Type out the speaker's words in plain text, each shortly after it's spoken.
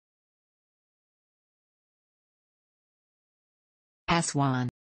Aswan.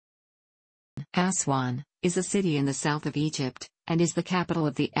 Aswan is a city in the south of Egypt, and is the capital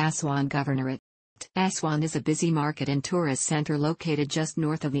of the Aswan Governorate. Aswan is a busy market and tourist center located just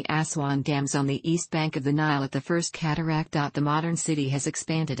north of the Aswan Dams on the east bank of the Nile at the first cataract. The modern city has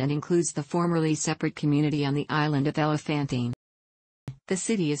expanded and includes the formerly separate community on the island of Elephantine. The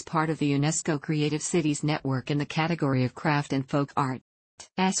city is part of the UNESCO Creative Cities Network in the category of craft and folk art.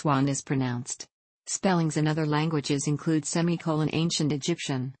 Aswan is pronounced. Spellings in other languages include ancient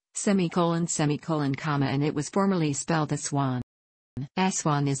Egyptian, comma, and it was formerly spelled Aswan.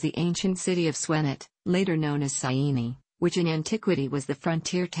 Aswan is the ancient city of Swenett, later known as Syene, which in antiquity was the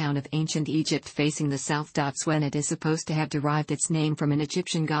frontier town of ancient Egypt facing the south. Swenett is supposed to have derived its name from an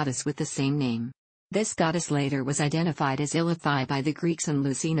Egyptian goddess with the same name. This goddess later was identified as Eileithyia by the Greeks and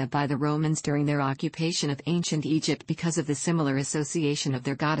Lucina by the Romans during their occupation of ancient Egypt because of the similar association of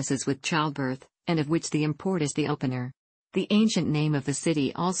their goddesses with childbirth, and of which the import is the opener. The ancient name of the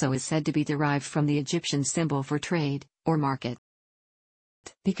city also is said to be derived from the Egyptian symbol for trade, or market.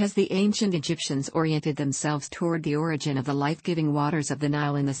 Because the ancient Egyptians oriented themselves toward the origin of the life-giving waters of the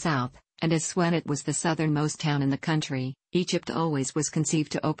Nile in the south, and as Swenett was the southernmost town in the country, Egypt always was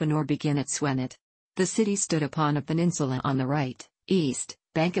conceived to open or begin at Swenett. The city stood upon a peninsula on the right, east,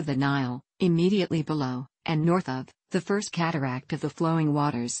 bank of the Nile, immediately below, and north of, the first cataract of the flowing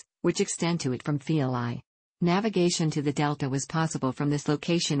waters, which extend to it from Philae. Navigation to the delta was possible from this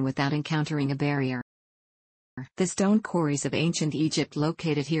location without encountering a barrier. The stone quarries of ancient Egypt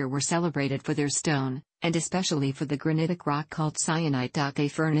located here were celebrated for their stone, and especially for the granitic rock called Syene. They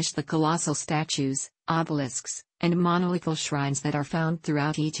furnished the colossal statues, obelisks, and monolithic shrines that are found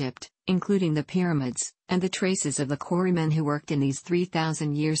throughout Egypt, including the pyramids, and the traces of the quarrymen who worked in these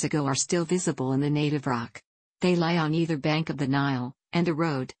 3,000 years ago are still visible in the native rock. They lie on either bank of the Nile, and a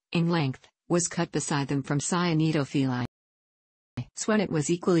road, in length, was cut beside them from Syene to Philae. Swenett was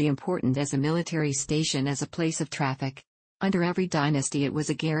equally important as a military station as a place of traffic. Under every dynasty it was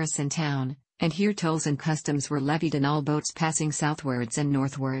a garrison town, and here tolls and customs were levied on all boats passing southwards and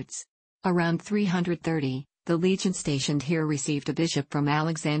northwards. Around 330, the legion stationed here received a bishop from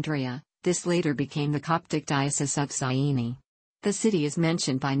Alexandria. This later became the Coptic diocese of Syene. The city is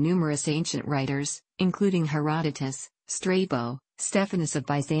mentioned by numerous ancient writers, including Herodotus, Strabo, Stephanus of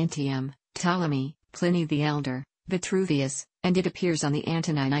Byzantium, Ptolemy, Pliny the Elder, Vitruvius, and it appears on the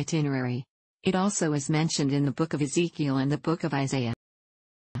Antonine itinerary. It also is mentioned in the Book of Ezekiel and the Book of Isaiah.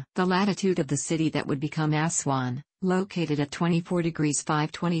 The latitude of the city that would become Aswan, located at 24 degrees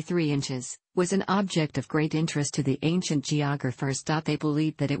 5'23" was an object of great interest to the ancient geographers. They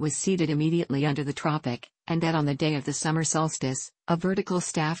believed that it was seated immediately under the tropic, and that on the day of the summer solstice, a vertical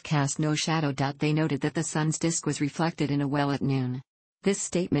staff cast no shadow. They noted that the sun's disk was reflected in a well at noon. This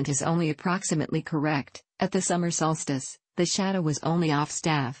statement is only approximately correct. At the summer solstice, the shadow was only off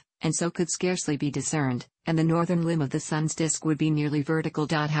staff, and so could scarcely be discerned, and the northern limb of the sun's disk would be nearly vertical.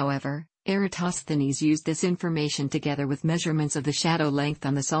 However, Eratosthenes used this information together with measurements of the shadow length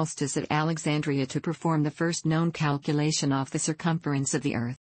on the solstice at Alexandria to perform the first known calculation of the circumference of the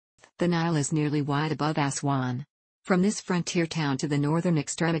Earth. The Nile is nearly wide above Aswan. From this frontier town to the northern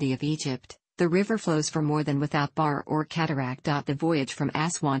extremity of Egypt, the river flows for more than without bar or cataract. The voyage from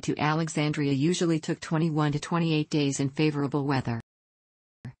Aswan to Alexandria usually took 21 to 28 days in favorable weather.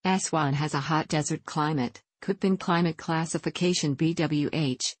 Aswan has a hot desert climate, Köppen climate classification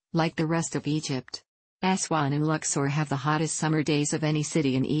BWH, like the rest of Egypt. Aswan and Luxor have the hottest summer days of any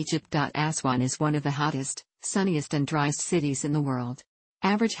city in Egypt. Aswan is one of the hottest, sunniest and driest cities in the world.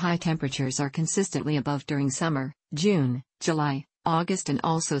 Average high temperatures are consistently above during summer, June, July, August and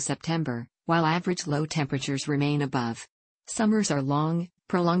also September, while average low temperatures remain above. Summers are long,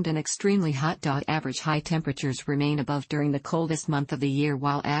 prolonged and extremely hot. Average high temperatures remain above during the coldest month of the year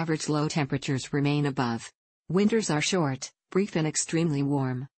while average low temperatures remain above. Winters are short, brief and extremely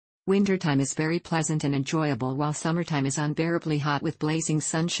warm. Wintertime is very pleasant and enjoyable while summertime is unbearably hot with blazing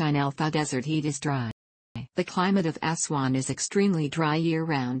sunshine. Desert heat is dry. The climate of Aswan is extremely dry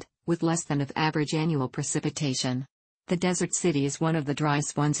year-round, with less than of average annual precipitation. The desert city is one of the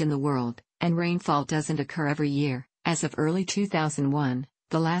driest ones in the world, and rainfall doesn't occur every year. As of early 2001,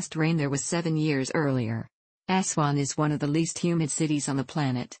 the last rain there was 7 years earlier. Aswan is one of the least humid cities on the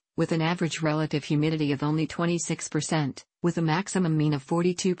planet, with an average relative humidity of only 26%, with a maximum mean of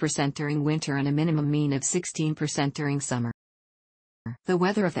 42% during winter and a minimum mean of 16% during summer. The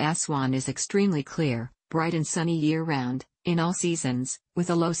weather of Aswan is extremely clear, bright and sunny year-round, in all seasons, with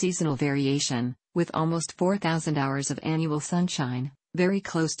a low seasonal variation, with almost 4,000 hours of annual sunshine, very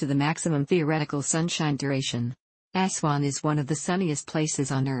close to the maximum theoretical sunshine duration. Aswan is one of the sunniest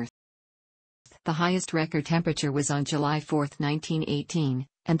places on Earth. The highest record temperature was on July 4, 1918,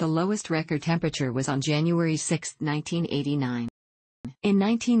 and the lowest record temperature was on January 6, 1989. In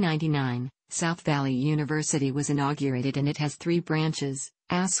 1999, South Valley University was inaugurated and it has 3 branches,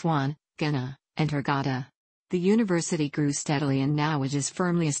 Aswan, Ghana, and Hurghada. The university grew steadily and now it is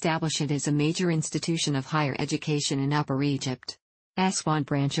firmly established as a major institution of higher education in Upper Egypt. Aswan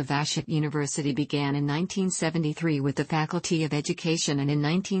branch of Aswan University began in 1973 with the Faculty of Education, and in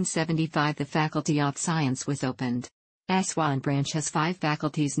 1975 the Faculty of Science was opened. Aswan branch has 5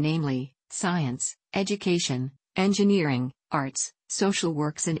 faculties, namely, Science, Education, Engineering, Arts, Social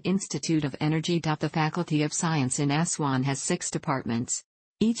Works and Institute of Energy. The Faculty of Science in Aswan has 6 departments.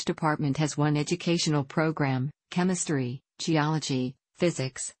 Each department has 1 educational program: chemistry, geology,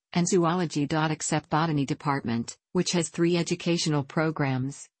 physics, and zoology. Except botany department, which has 3 educational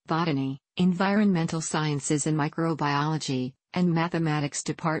programs: botany, environmental sciences and microbiology, and mathematics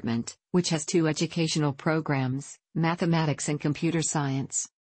department, which has 2 educational programs: mathematics and computer science.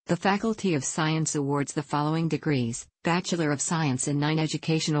 The Faculty of Science awards the following degrees: Bachelor of Science in 9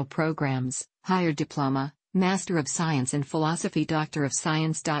 educational programs, higher diploma, Master of Science in Philosophy, Doctor of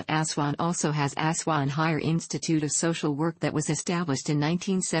Science. Aswan also has Aswan Higher Institute of Social Work that was established in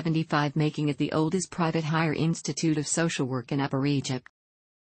 1975, making it the oldest private higher institute of social work in Upper Egypt.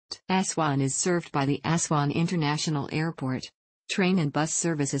 Aswan is served by the Aswan International Airport. Train and bus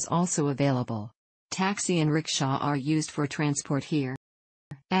service is also available. Taxi and rickshaw are used for transport here.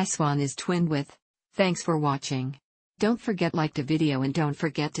 Aswan is twinned with. Thanks for watching. Don't forget like the video and don't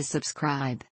forget to subscribe.